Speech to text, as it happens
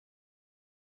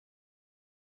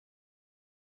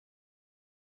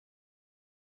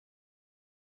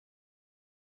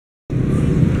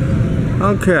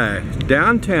Okay,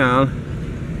 downtown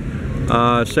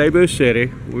Cebu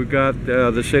City, we've got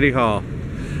the City Hall.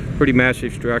 Pretty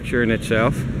massive structure in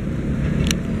itself.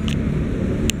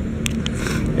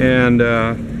 And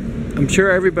I'm sure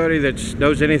everybody that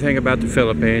knows anything about the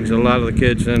Philippines, a lot of the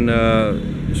kids in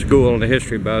school on the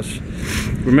history bus,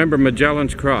 remember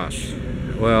Magellan's Cross.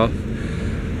 Well,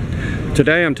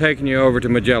 today I'm taking you over to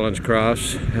Magellan's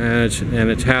Cross, and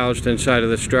it's housed inside of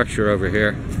the structure over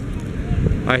here.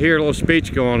 I hear a little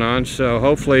speech going on, so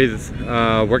hopefully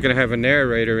we're going to have a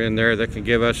narrator in there that can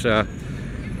give us a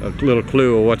little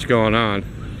clue of what's going on.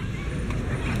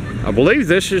 I believe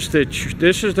this is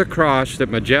the cross that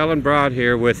Magellan brought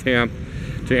here with him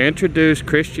to introduce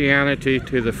Christianity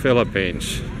to the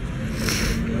Philippines.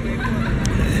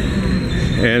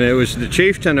 And it was the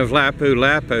chieftain of Lapu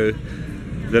Lapu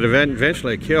that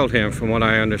eventually killed him, from what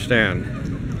I understand.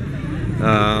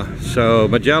 So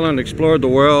Magellan explored the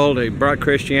world. He brought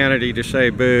Christianity to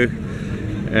Cebu,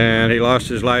 and he lost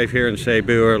his life here in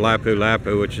Cebu, or Lapu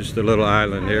Lapu, which is the little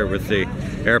island here with the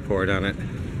airport on it.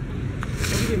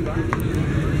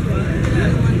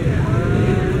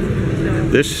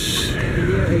 This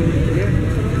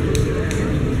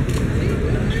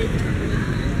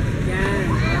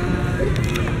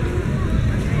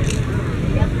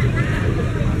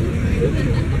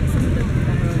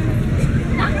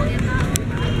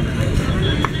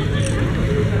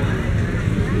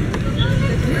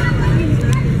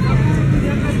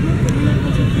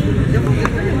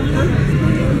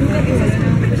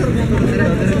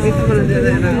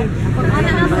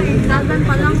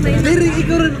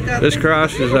This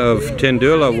cross is of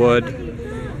Tindula wood.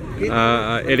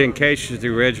 It encases the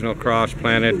original cross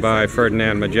planted by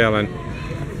Ferdinand Magellan.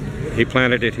 He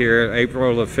planted it here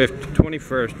April of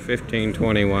 21st,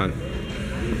 1521.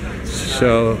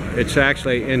 So it's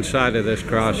actually inside of this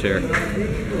cross here.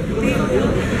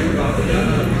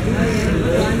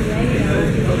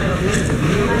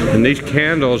 And these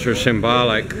candles are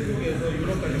symbolic.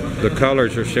 The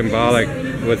colors are symbolic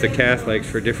with the Catholics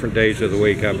for different days of the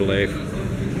week, I believe.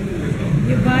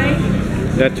 You buy?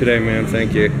 Not today, ma'am,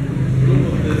 thank you.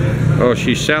 Oh,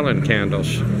 she's selling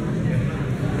candles.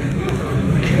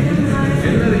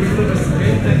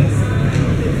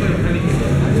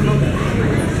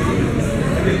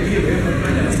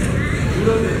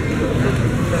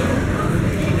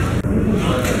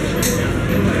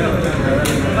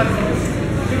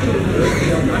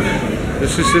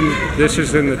 This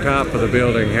is in the top of the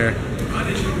building here.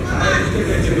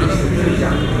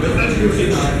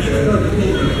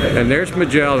 And there's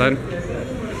Magellan.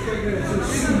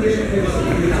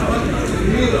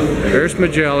 There's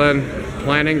Magellan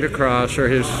planning the cross, or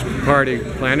his party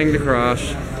planning the cross.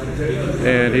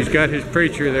 And he's got his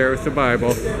preacher there with the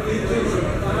Bible.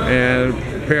 And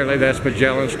apparently that's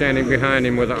Magellan standing behind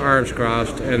him with the arms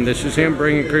crossed. And this is him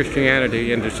bringing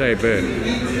Christianity into Cebu.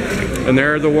 And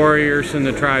there are the warriors and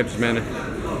the tribesmen.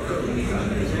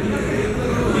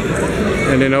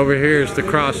 And then over here is the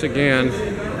cross again,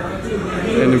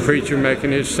 and the preacher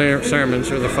making his sermons,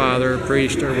 or the father, or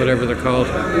priest, or whatever they're called.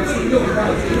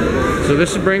 So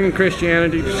this is bringing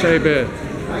Christianity to Cebu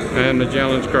and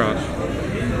Magellan's Cross.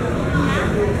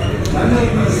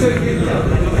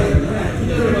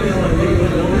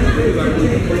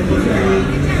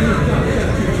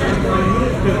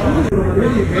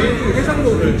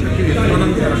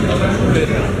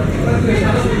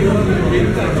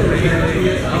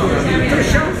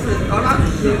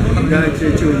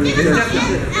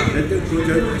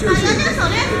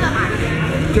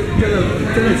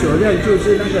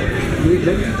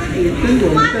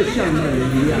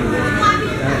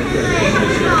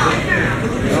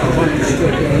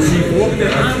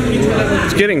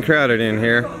 It's getting crowded in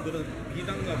here.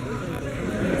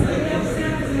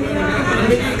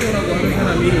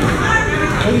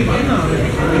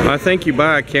 I think you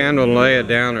buy a candle and lay it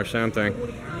down or something.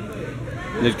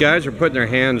 These guys are putting their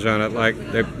hands on it, like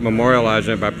they're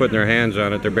memorializing it by putting their hands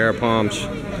on it, their bare palms.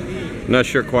 Not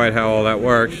sure quite how all that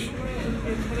works.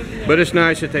 But it's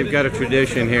nice that they've got a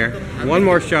tradition here. One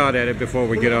more shot at it before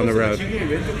we get on the road.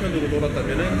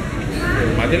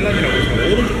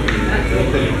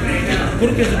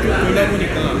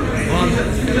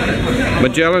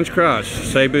 Magellan's Cross,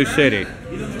 Cebu City.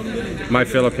 My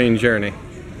Philippine journey.